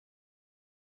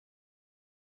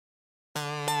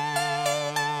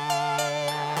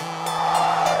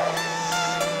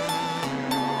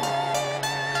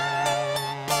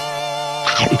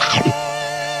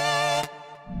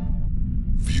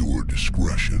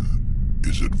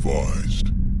is advised.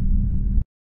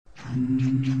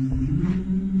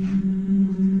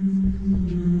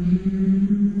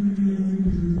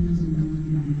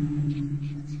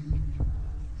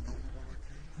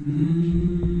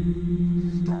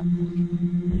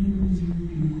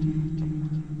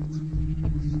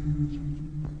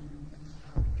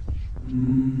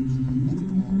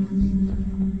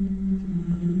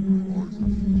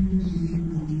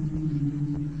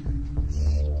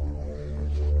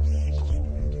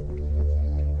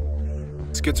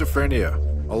 Schizophrenia,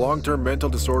 a long-term mental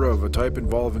disorder of a type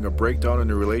involving a breakdown in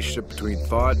the relationship between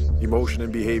thought, emotion,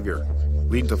 and behavior,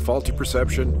 leading to faulty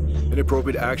perception,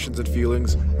 inappropriate actions and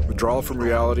feelings, withdrawal from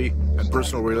reality, and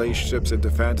personal relationships into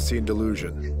fantasy and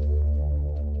delusion.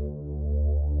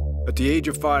 At the age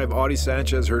of 5, Otty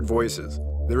Sanchez heard voices.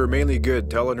 They were mainly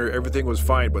good, telling her everything was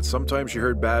fine, but sometimes she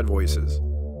heard bad voices.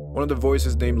 One of the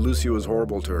voices named Lucy was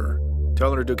horrible to her,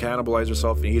 telling her to cannibalize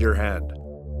herself and eat her hand.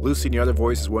 Lucy and the other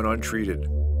voices went untreated.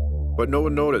 But no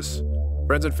one noticed.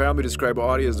 Friends and family describe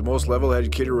Otty as the most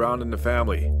level-headed kid around in the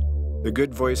family. The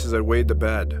good voices outweighed the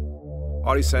bad.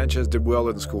 Otty Sanchez did well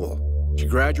in school. She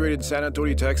graduated in San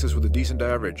Antonio, Texas with a decent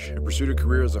average and pursued a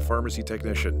career as a pharmacy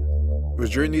technician. It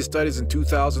was during these studies in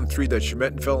 2003 that she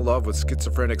met and fell in love with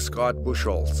schizophrenic Scott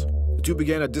Buchholtz. The two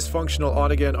began a dysfunctional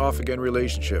on-again, off-again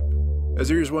relationship. As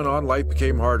the years went on, life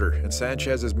became harder, and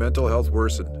Sanchez's mental health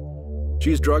worsened. She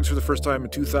used drugs for the first time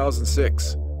in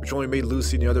 2006, which only made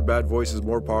Lucy and the other bad voices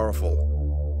more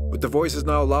powerful. With the voices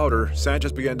now louder,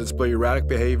 Sanchez began to display erratic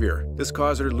behavior. This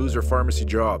caused her to lose her pharmacy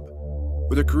job.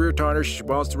 With her career tarnished, she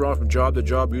bounced around from job to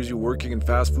job, usually working in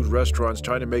fast food restaurants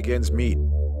trying to make ends meet.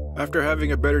 After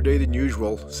having a better day than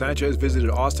usual, Sanchez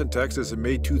visited Austin, Texas in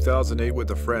May 2008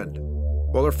 with a friend.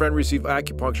 While her friend received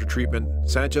acupuncture treatment,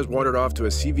 Sanchez wandered off to a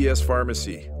CVS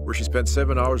pharmacy, where she spent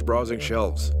 7 hours browsing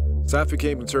shelves. Staff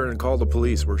became concerned and called the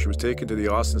police, where she was taken to the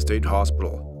Austin State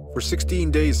Hospital. For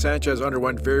 16 days, Sanchez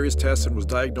underwent various tests and was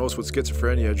diagnosed with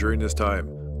schizophrenia during this time.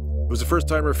 It was the first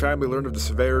time her family learned of the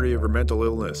severity of her mental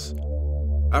illness.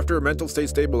 After her mental state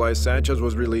stabilized, Sanchez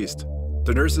was released.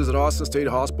 The nurses at Austin State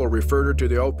Hospital referred her to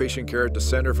the outpatient care at the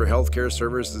Center for Healthcare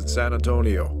Services in San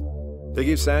Antonio. They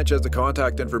gave Sanchez the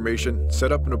contact information,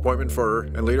 set up an appointment for her,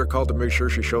 and later called to make sure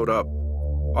she showed up.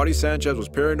 Otty Sanchez was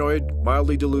paranoid,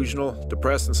 mildly delusional,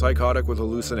 depressed, and psychotic with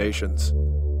hallucinations.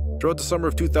 Throughout the summer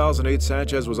of 2008,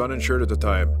 Sanchez was uninsured at the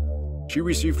time. She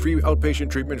received free outpatient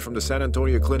treatment from the San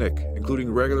Antonio clinic, including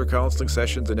regular counseling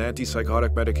sessions and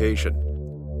antipsychotic medication.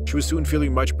 She was soon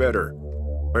feeling much better.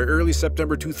 By early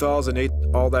September 2008,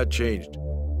 all that changed.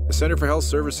 The Center for Health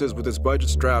Services, with its budget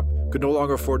strapped, could no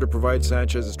longer afford to provide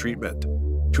Sanchez's treatment.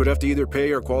 She would have to either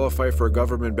pay or qualify for a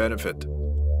government benefit.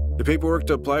 The paperwork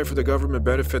to apply for the government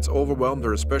benefits overwhelmed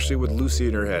her, especially with Lucy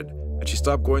in her head, and she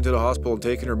stopped going to the hospital and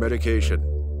taking her medication.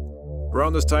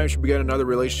 Around this time, she began another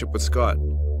relationship with Scott.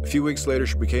 A few weeks later,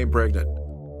 she became pregnant.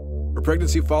 Her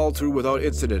pregnancy followed through without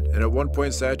incident, and at one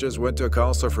point, Sanchez went to a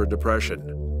counselor for depression.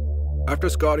 After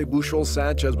Scotty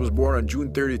Buchholtz-Sanchez was born on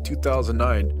June 30,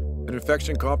 2009, an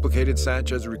infection complicated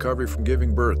Sanchez's recovery from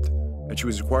giving birth, and she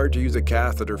was required to use a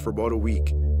catheter for about a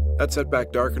week. That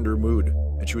setback darkened her mood,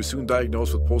 and she was soon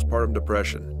diagnosed with postpartum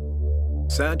depression.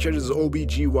 Sanchez's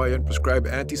OB/GYN prescribed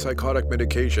antipsychotic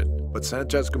medication, but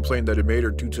Sanchez complained that it made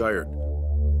her too tired.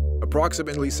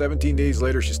 Approximately 17 days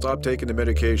later, she stopped taking the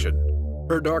medication.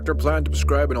 Her doctor planned to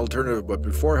prescribe an alternative, but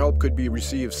before help could be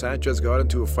received, Sanchez got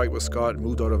into a fight with Scott and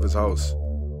moved out of his house.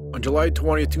 On July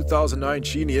 20, 2009,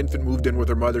 she and the infant moved in with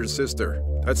her mother and sister.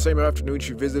 That same afternoon,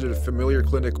 she visited a familiar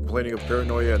clinic complaining of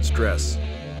paranoia and stress.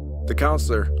 The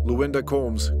counselor, Luinda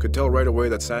Combs, could tell right away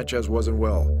that Sanchez wasn't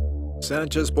well.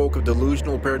 Sanchez spoke of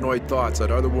delusional paranoid thoughts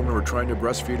that other women were trying to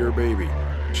breastfeed her baby.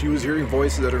 She was hearing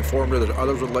voices that informed her that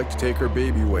others would like to take her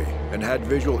baby away, and had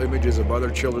visual images of other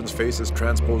children's faces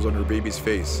transposed on her baby's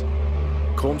face.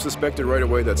 Combs suspected right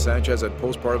away that Sanchez had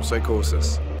postpartum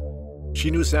psychosis.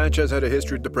 She knew Sanchez had a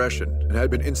history of depression and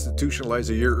had been institutionalized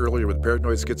a year earlier with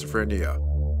paranoid schizophrenia.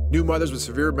 New mothers with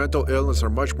severe mental illness are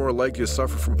much more likely to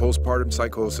suffer from postpartum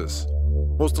psychosis.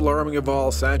 Most alarming of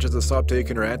all, Sanchez had stopped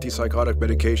taking her antipsychotic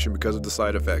medication because of the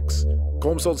side effects.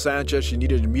 Combs told Sanchez she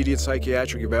needed immediate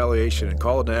psychiatric evaluation and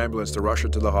called an ambulance to rush her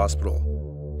to the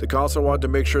hospital. The counselor wanted to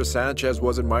make sure Sanchez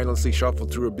wasn't mindlessly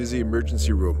shuffled through a busy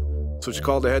emergency room, so she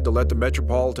called ahead to let the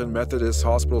Metropolitan Methodist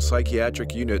Hospital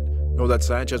Psychiatric Unit know that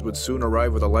Sanchez would soon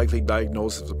arrive with a likely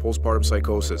diagnosis of postpartum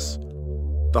psychosis.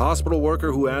 The hospital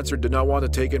worker who answered did not want to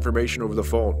take information over the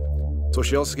phone, so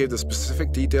she also gave the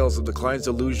specific details of the client's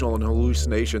delusional and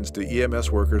hallucinations to EMS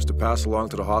workers to pass along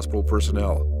to the hospital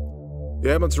personnel.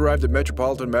 The ambulance arrived at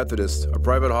Metropolitan Methodist, a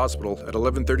private hospital, at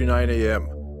 11:39 a.m.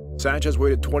 Sanchez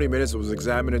waited 20 minutes and was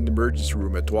examined in the emergency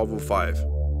room at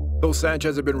 12:05. Though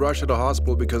Sanchez had been rushed to the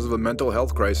hospital because of a mental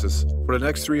health crisis, for the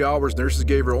next 3 hours nurses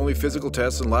gave her only physical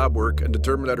tests and lab work and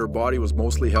determined that her body was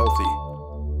mostly healthy.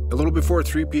 A little before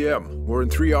 3 p.m., more than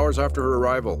 3 hours after her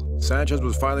arrival, Sanchez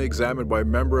was finally examined by a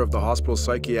member of the hospital's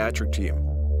psychiatric team,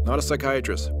 not a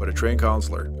psychiatrist, but a trained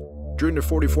counselor. During the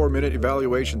 44-minute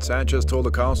evaluation, Sanchez told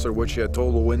the counselor what she had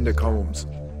told Linda Combs.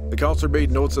 The counselor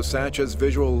made notes of Sanchez's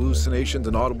visual hallucinations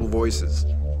and audible voices.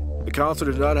 The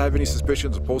counselor did not have any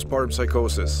suspicions of postpartum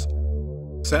psychosis.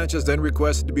 Sanchez then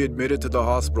requested to be admitted to the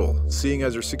hospital, seeing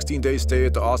as her 16-day stay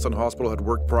at the Austin hospital had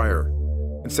worked prior.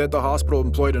 Instead, the hospital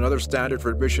employed another standard for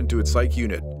admission to its psych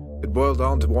unit. It boiled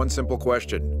down to one simple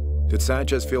question: did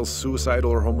Sanchez feel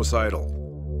suicidal or homicidal?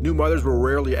 New mothers will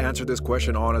rarely answer this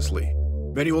question honestly.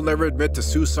 Many will never admit to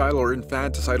suicidal or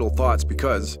infanticidal thoughts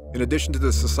because, in addition to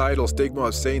the societal stigma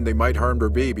of saying they might harm their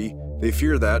baby, they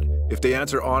fear that, if they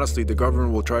answer honestly, the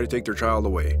government will try to take their child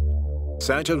away.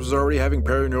 Sanchez was already having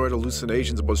paranoid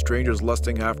hallucinations about strangers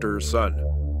lusting after her son.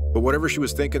 But whatever she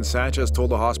was thinking, Sanchez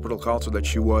told the hospital counselor that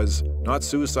she was not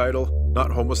suicidal,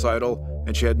 not homicidal,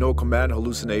 and she had no command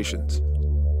hallucinations.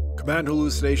 Command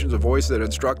hallucinations are voices that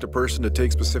instruct a person to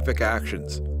take specific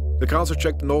actions. The counselor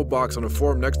checked the note box on a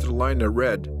form next to the line that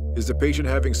read, "Is the patient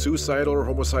having suicidal or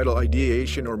homicidal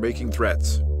ideation or making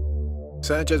threats?"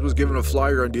 Sanchez was given a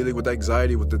flyer on dealing with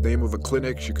anxiety with the name of a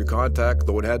clinic she could contact,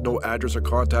 though it had no address or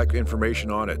contact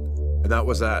information on it. And that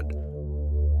was that.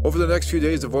 Over the next few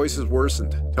days, the voices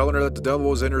worsened, telling her that the devil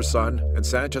was in her son, and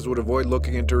Sanchez would avoid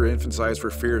looking into her infant's eyes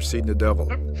for fear of seeing the devil.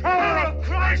 The power of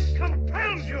Christ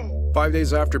compels you! 5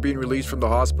 days after being released from the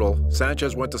hospital,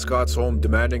 Sanchez went to Scott's home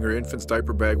demanding her infant's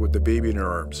diaper bag with the baby in her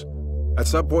arms. At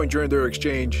some point during their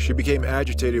exchange, she became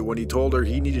agitated when he told her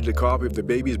he needed a copy of the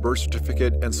baby's birth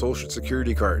certificate and social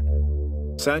security card.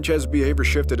 Sanchez's behavior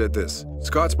shifted at this.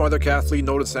 Scott's mother, Kathleen,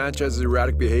 noted Sanchez's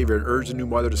erratic behavior and urged the new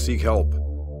mother to seek help.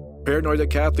 Paranoid that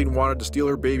Kathleen wanted to steal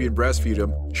her baby and breastfeed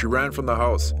him, she ran from the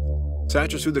house.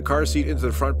 Sanchez threw the car seat into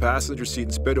the front passenger seat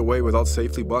and sped away without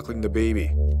safely buckling the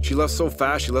baby. She left so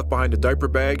fast she left behind the diaper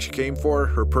bag she came for,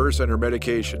 her purse, and her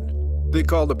medication. They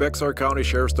called the Bexar County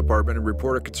Sheriff's Department and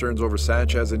reported concerns over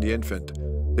Sanchez and the infant.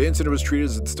 The incident was treated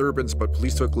as a disturbance, but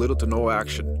police took little to no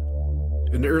action.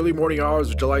 In the early morning hours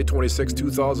of July 26,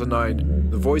 2009,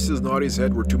 the voices in Otty's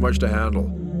head were too much to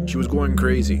handle. She was going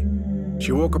crazy.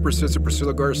 She woke up her sister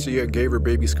Priscilla Garcia and gave her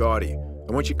baby Scotty,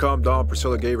 and when she calmed down,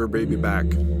 Priscilla gave her baby back.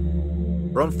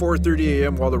 Around 4:30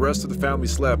 a.m., while the rest of the family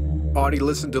slept, Otty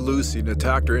listened to Lucy and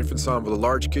attacked her infant son with a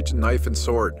large kitchen knife and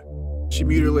sword. She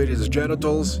mutilated his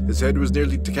genitals, his head was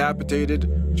nearly decapitated,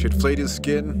 she had flayed his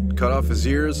skin, cut off his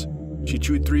ears, she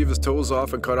chewed 3 of his toes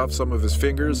off and cut off some of his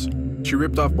fingers, she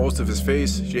ripped off most of his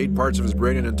face, she ate parts of his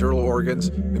brain and internal organs,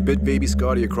 and bit baby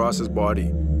Scotty across his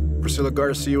body. Priscilla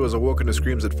Garcia was awoken to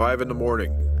screams at 5 in the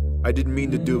morning. "I didn't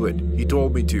mean to do it, he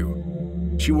told me to."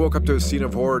 She woke up to a scene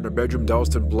of horror in her bedroom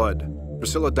doused in blood.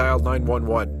 Priscilla dialed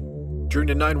 911. During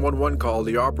the 911 call,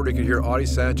 the operator could hear Otty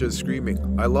Sanchez screaming,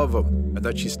 "I love him," and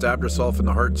that she stabbed herself in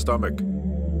the heart and stomach.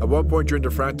 At one point during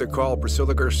the frantic call,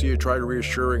 Priscilla Garcia tried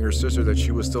reassuring her sister that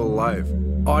she was still alive.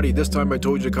 "Otty, this time I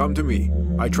told you to come to me.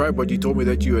 I tried, but you told me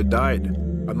that you had died.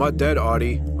 I'm not dead,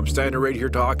 Otty. I'm standing right here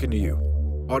talking to you."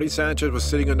 Otty Sanchez was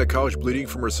sitting on the couch bleeding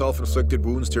from her self-inflicted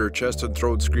wounds to her chest and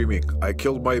throat, screaming, "I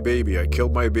killed my baby, I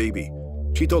killed my baby."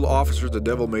 She told officers the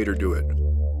devil made her do it.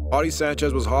 Otty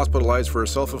Sanchez was hospitalized for her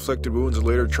self-inflicted wounds and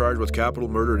later charged with capital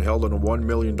murder and held on a $1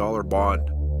 million bond.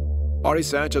 Otty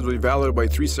Sanchez was evaluated by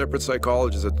 3 separate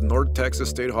psychologists at the North Texas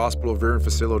State Hospital Verin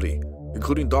facility,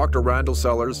 including Dr. Randall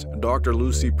Sellers and Dr.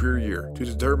 Lucy Puryear, to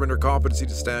determine her competency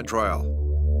to stand trial.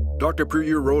 Dr.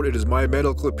 Puryear wrote, "It is my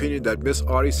medical opinion that Miss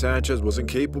Otty Sanchez was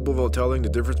incapable of telling the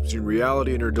difference between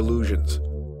reality and her delusions."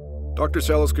 Dr.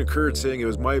 Sellers concurred, saying it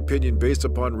was my opinion based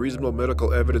upon reasonable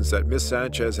medical evidence that Miss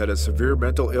Sanchez had a severe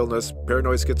mental illness,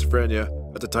 paranoid schizophrenia,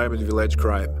 at the time of the alleged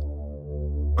crime.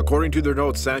 According to their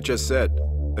notes, Sanchez said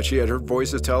that she had heard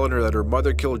voices telling her that her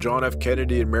mother killed John F.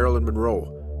 Kennedy and Marilyn Monroe,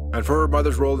 and for her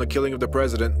mother's role in the killing of the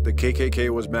president, the KKK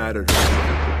was mad at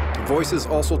her. The voices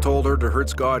also told her to hurt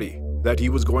Scotty, that he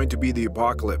was going to be the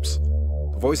apocalypse.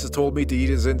 The voices told me to eat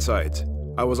his insides.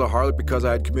 I was a harlot because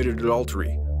I had committed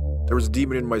adultery. There was a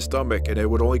demon in my stomach and it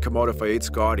would only come out if I ate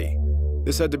Scotty.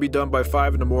 This had to be done by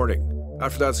 5 in the morning.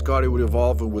 After that, Scotty would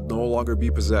evolve and would no longer be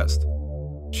possessed.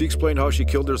 She explained how she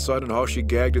killed her son and how she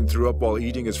gagged and threw up while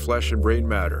eating his flesh and brain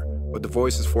matter, but the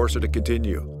voices forced her to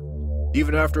continue.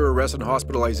 Even after her arrest and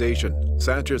hospitalization,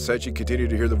 Sanchez said she continued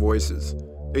to hear the voices.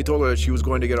 They told her that she was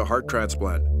going to get a heart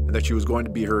transplant and that she was going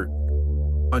to be hurt.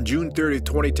 On June 30,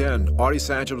 2010, Otty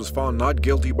Sanchez was found not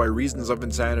guilty by reasons of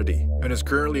insanity and is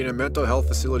currently in a mental health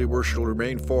facility where she'll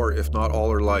remain for, if not all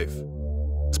her life.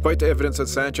 Despite the evidence that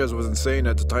Sanchez was insane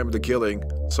at the time of the killing,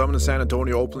 some in San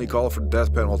Antonio openly called for the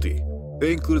death penalty.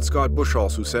 They included Scott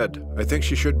Buchholtz, who said, "I think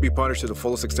she should be punished to the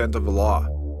fullest extent of the law.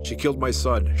 She killed my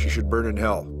son, she should burn in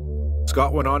hell."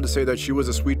 Scott went on to say that she was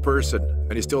a sweet person,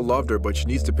 and he still loved her, but she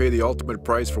needs to pay the ultimate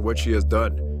price for what she has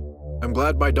done. "I'm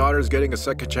glad my daughter is getting a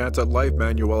second chance at life,"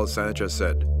 Manuel Sanchez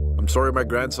said. "I'm sorry my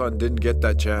grandson didn't get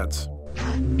that chance."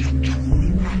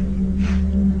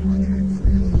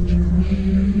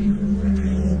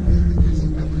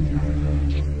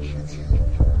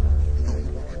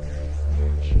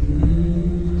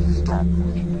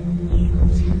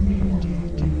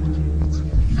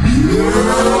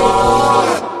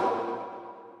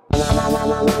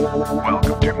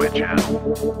 Welcome to my channel.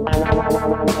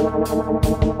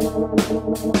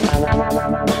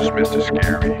 This is Mr.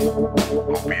 Scary.